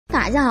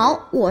大家好，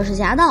我是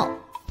侠盗。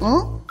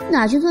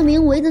那群村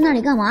民围在那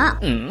里干嘛？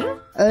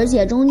而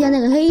且中间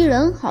那个黑衣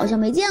人好像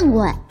没见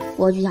过哎，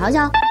我去瞧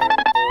瞧。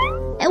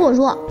哎，我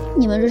说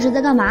你们这是在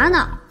干嘛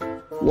呢？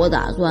我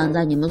打算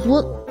在你们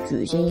村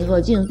举行一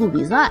个竞速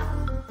比赛，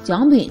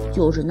奖品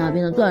就是那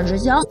边的钻石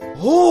箱。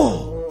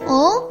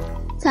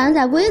参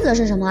赛规则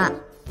是什么啊？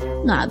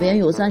那边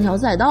有3条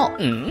赛道，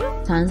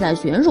参赛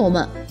选手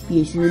们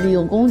必须利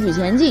用工具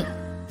前进，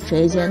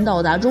谁先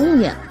到达终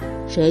点，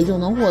谁就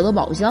能获得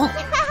宝箱。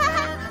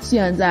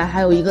现在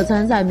还有1个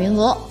参赛名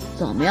额，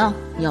怎么样？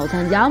你要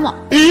参加吗？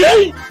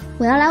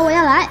我要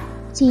来，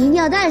请一定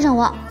要带上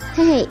我，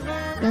嘿嘿，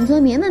跟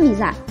村民们比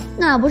赛，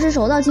那不是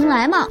手到擒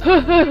来吗？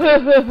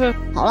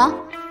好了，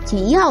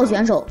请1号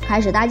选手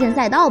开始搭建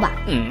赛道吧。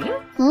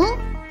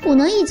不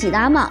能一起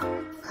搭吗？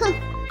哼，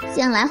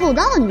先来后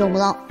到，你懂不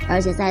懂？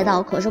而且赛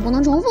道可是不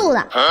能重复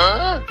的。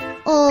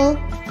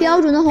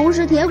标准的红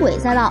石铁轨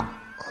赛道，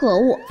可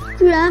恶，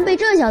居然被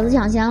这小子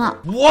抢先了。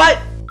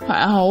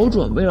还好我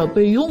准备了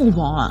备用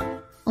方案。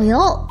哎呦，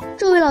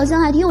这位老乡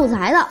还挺有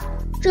才的，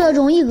这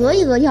种一格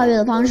一格跳跃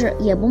的方式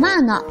也不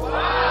慢呢。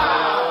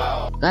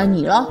该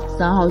你了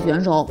，3号选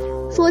手。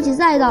说起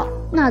赛道，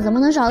那怎么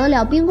能少得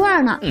了冰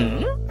块呢？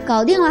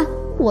搞定了，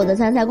我的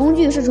参赛工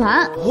具是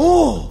船。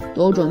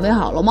都准备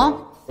好了吗？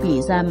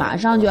比赛马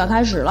上就要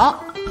开始了，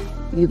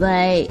预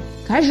备，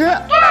开始！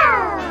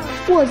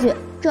我去，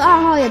这2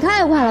号也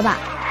太快了吧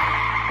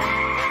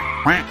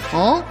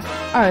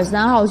！2、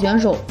3号选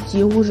手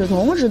几乎是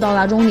同时到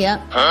达终点。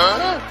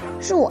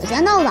是我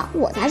先到的，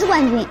我才是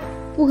冠军。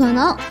不可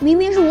能，明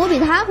明是我比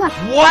他快。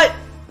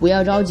不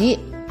要着急，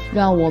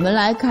让我们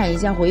来看一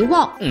下回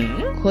放。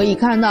可以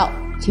看到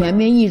前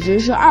面一直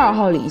是2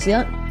号领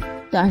先，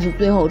但是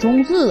最后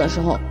冲刺的时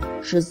候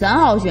是3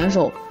号选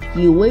手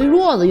以微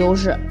弱的优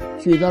势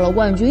取得了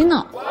冠军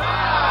呢。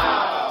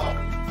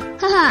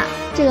哈哈，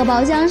这个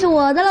宝箱是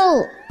我的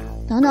喽！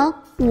等等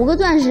，5个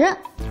钻石，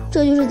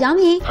这就是奖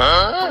品。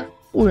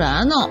不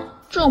然呢？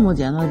这么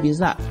简单的比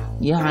赛，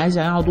你还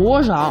想要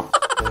多少？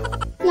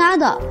丫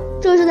的，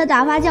这是在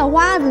打发叫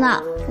花子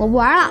呢！我不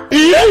玩了。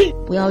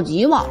不要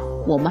急嘛，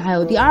我们还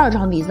有第2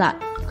场比赛。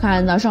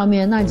看到上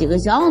面那几个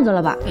箱子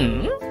了吧？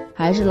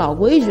还是老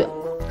规矩，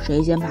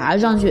谁先爬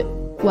上去，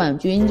冠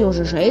军就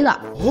是谁的。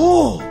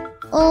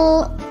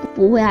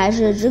不会还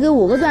是只给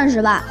5个钻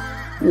石吧？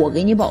我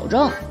给你保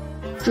证，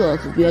这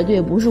次绝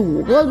对不是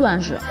5个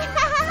钻石。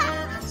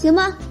行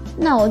吧，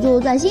那我就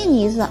再信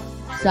你一次。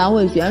3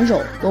位选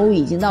手都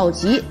已经到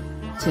齐，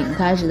请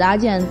开始搭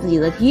建自己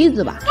的梯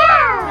子吧。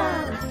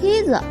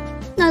梯子？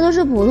那都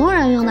是普通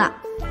人用的，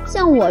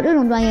像我这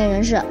种专业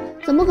人士，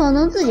怎么可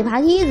能自己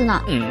爬梯子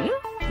呢？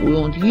不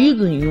用梯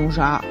子你用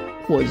啥？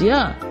火箭？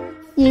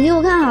你给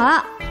我看好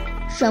了，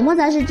什么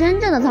才是真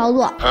正的操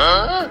作？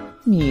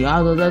你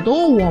丫的在逗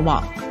我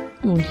吗？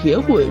用铁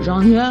轨上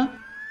天？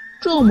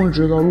这么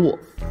直的路，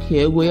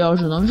铁轨要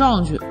是能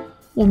上去，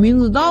我名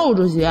字倒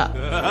着写。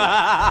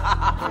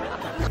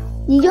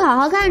你就好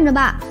好看着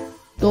吧。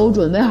都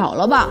准备好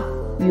了吧？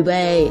预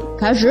备，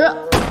开始！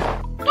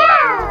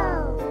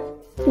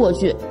我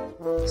去，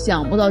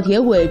想不到铁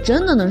轨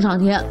真的能上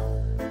天，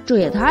这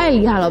也太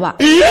厉害了吧！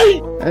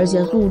而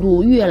且速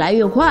度越来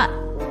越快，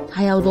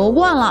他要夺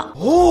冠了！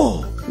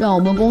让我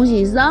们恭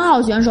喜3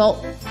号选手，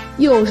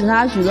又是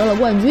他取得了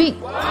冠军。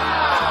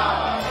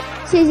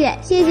谢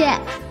谢，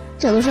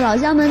这都是老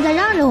乡们在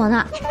让着我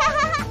呢。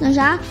那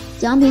啥，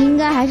奖品应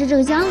该还是这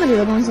个箱子里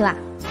的东西吧？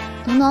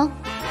等等，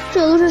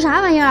这都是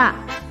啥玩意儿啊？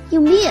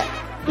硬币、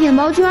面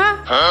包圈？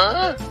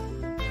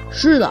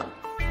是的，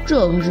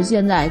这可是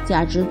现在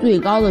价值最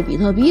高的比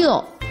特币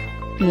哦，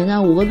比那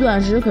5个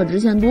钻石可值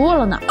钱多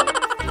了呢。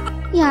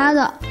丫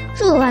的，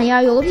这玩意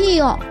儿有个屁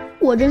用！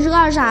我真是个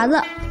二傻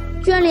子，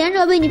居然连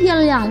着被你骗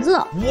了2次，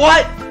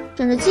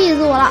真是气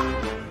死我了！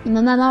你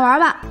们慢慢玩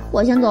吧，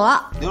我先走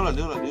了。溜了。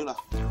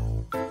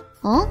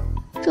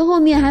这后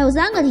面还有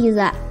3个梯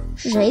子，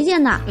是谁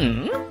建的？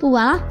不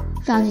管了，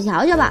上去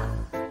瞧瞧吧，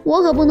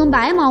我可不能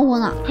白忙活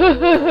呢。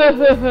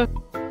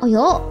哎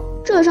呦，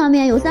这上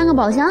面有3个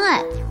宝箱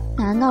哎，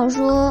难道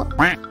说，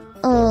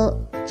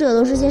这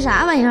都是些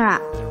啥玩意儿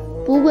啊？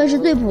不愧是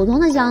最普通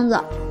的箱子，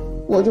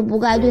我就不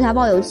该对它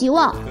抱有期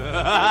望。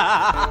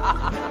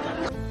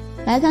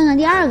来看看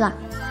第2个，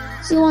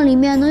希望里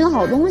面能有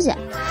好东西。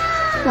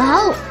哇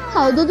哦，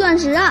好多钻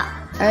石啊，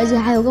而且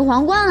还有个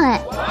皇冠哎。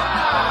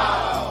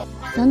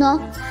等等，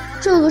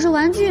这个是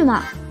玩具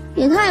吗？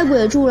也太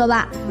鬼畜了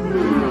吧！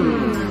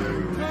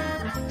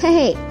嘿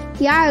嘿，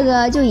第2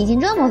个就已经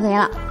这么肥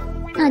了，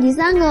那第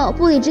3个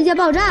不得直接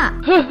爆炸？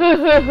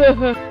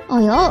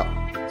哦呦，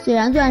虽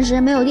然钻石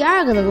没有第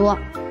2个的多，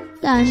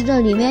但是这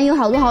里面有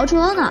好多豪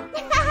车呢。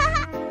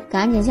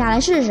赶紧下来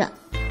试试。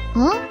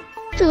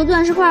这个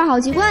钻石块好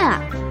奇怪啊，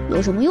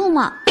有什么用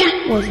吗？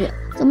我去，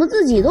怎么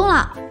自己动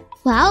了？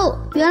哇哦，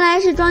原来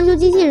是装修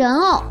机器人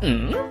哦。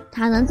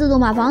它能自动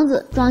把房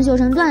子装修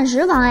成钻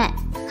石房哎，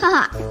哈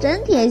哈，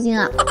真贴心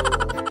啊。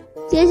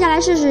接下来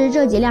试试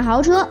这几辆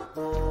豪车。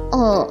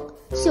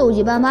锈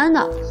迹斑斑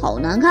的，好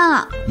难看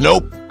啊。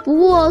不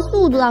过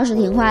速度倒是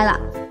挺快的，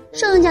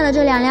剩下的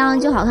这2辆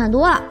就好看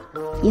多了。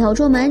以后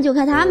出门就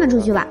开他们出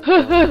去吧。